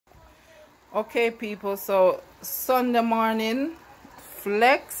Okay, people, so Sunday morning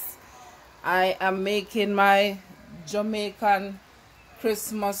flex. I am making my Jamaican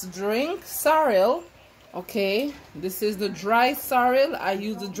Christmas drink, sorrel. Okay, this is the dry sorrel. I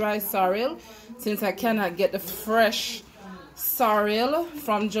use the dry sorrel since I cannot get the fresh sorrel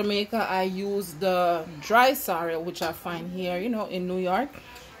from Jamaica. I use the dry sorrel, which I find here, you know, in New York.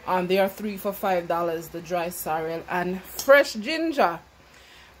 They are 3 for $5, the dry sorrel, and fresh ginger.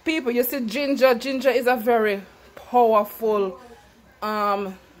 People, you see, ginger is a very powerful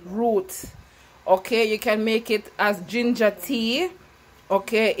root. Okay, you can make it as ginger tea.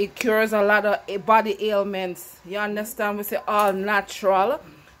 Okay, it cures a lot of body ailments. You understand? We say all natural.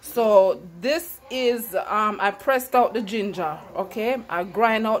 So this is I pressed out the ginger. Okay, I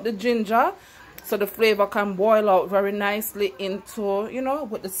grind out the ginger so the flavor can boil out very nicely into, you know,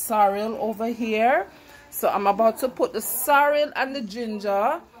 with the sorrel over here. So I'm about to put the sorrel and the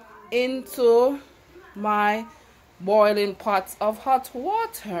ginger into my boiling pot of hot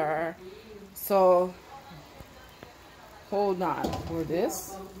water. So hold on for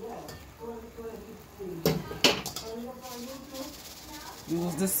this.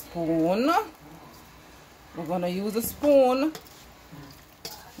 Use the spoon. We're gonna use the spoon,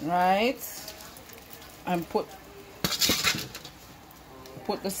 right, and put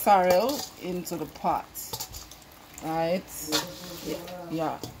the sorrel into the pot, right?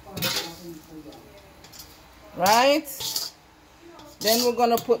 Yeah. Right, then we're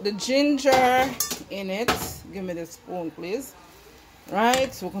gonna put the ginger in it. Give me the spoon, please.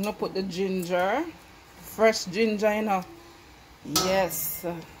 Right, we're gonna put the ginger, fresh ginger, you know. Yes,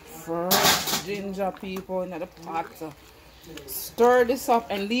 fresh ginger, people, in the pot. Stir this up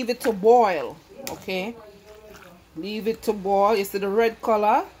and leave it to boil. Okay, leave it to boil. You see the red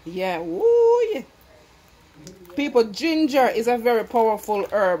color? Yeah. Woo, yeah. People, ginger is a very powerful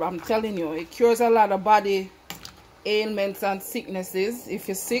herb. I'm telling you, it cures a lot of body ailments and sicknesses. If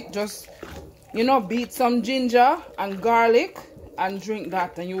you're sick, just, you know, beat some ginger and garlic and drink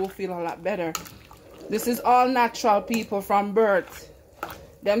that, and you will feel a lot better. This is all natural, people, from birth.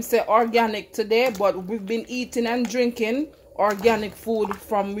 Them say organic today, but we've been eating and drinking organic food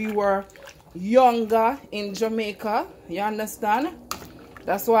from we were younger in Jamaica. You understand?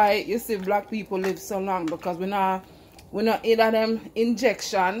 That's why you see black people live so long, because we're not in them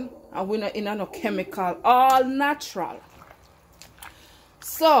injection, and we're not in no chemical, all natural.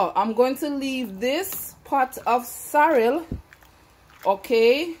 So I'm going to leave this pot of sorrel,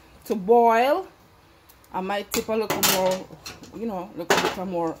 okay, to boil. I might tip a little more, you know, a little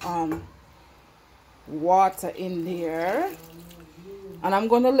more water in there, and I'm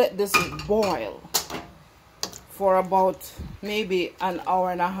going to let this boil for about maybe an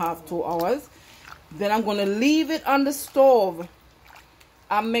hour and a half, 2 hours. Then I'm going to leave it on the stove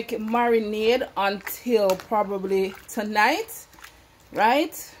and make it marinate until probably tonight,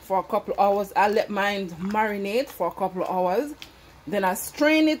 right? For a couple of hours. I let mine marinate for a couple of hours. Then I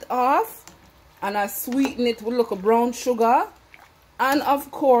strain it off and I sweeten it with a little brown sugar, and of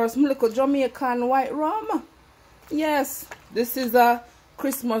course my little Jamaican white rum. Yes, this is a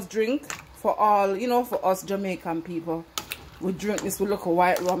Christmas drink for all, you know, for us Jamaican people. We drink this with little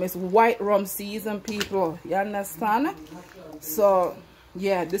white rum. It's white rum season, people. You understand? So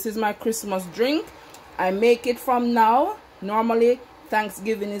yeah, this is my Christmas drink. I make it from now. Normally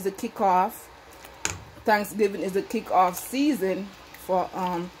Thanksgiving is the kickoff. Thanksgiving is the kickoff season for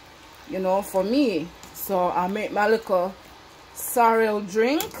you know, for me. So I make my little sorrel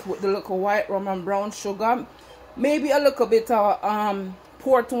drink with the little white rum and brown sugar, maybe a little bit of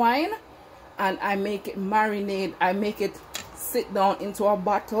port wine, and I make it marinate. I make it sit down into a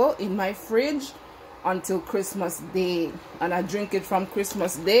bottle in my fridge until Christmas Day, and I drink it from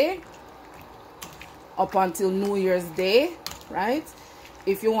Christmas Day up until New Year's Day, right?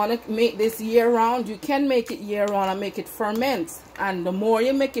 If you want to make this year round, you can make it year round and make it ferment. And the more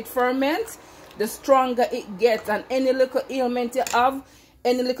you make it ferment, the stronger it gets. And any little ailment you have,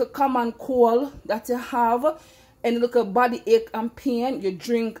 any little common cold that you have, any little body ache and pain, you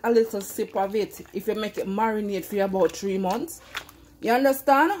drink a little sip of it. If you make it marinate for about 3 months. You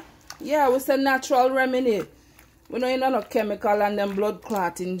understand? Yeah, it's a natural remedy. We don't need no chemical and then blood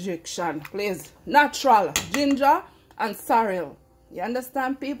clot injection. Please, natural ginger and sorrel. You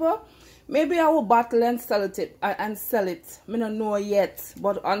understand, people? Maybe I will bottle and sell it. I don't know yet,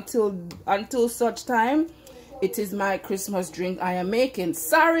 but until such time, it is my Christmas drink I am making.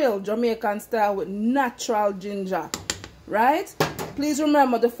 Sorrel, Jamaican style with natural ginger, right? Please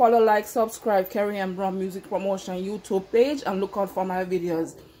remember to follow, like, subscribe Carrie and Brown Music Promotion YouTube page, and look out for my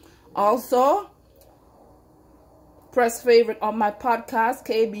videos. Also, Press favorite on my podcast,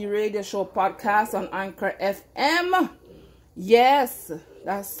 KB Radio Show Podcast on Anchor FM. Yes,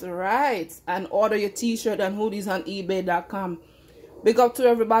 that's right. And order your t-shirt and hoodies on ebay.com. Big up to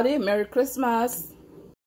everybody. Merry Christmas.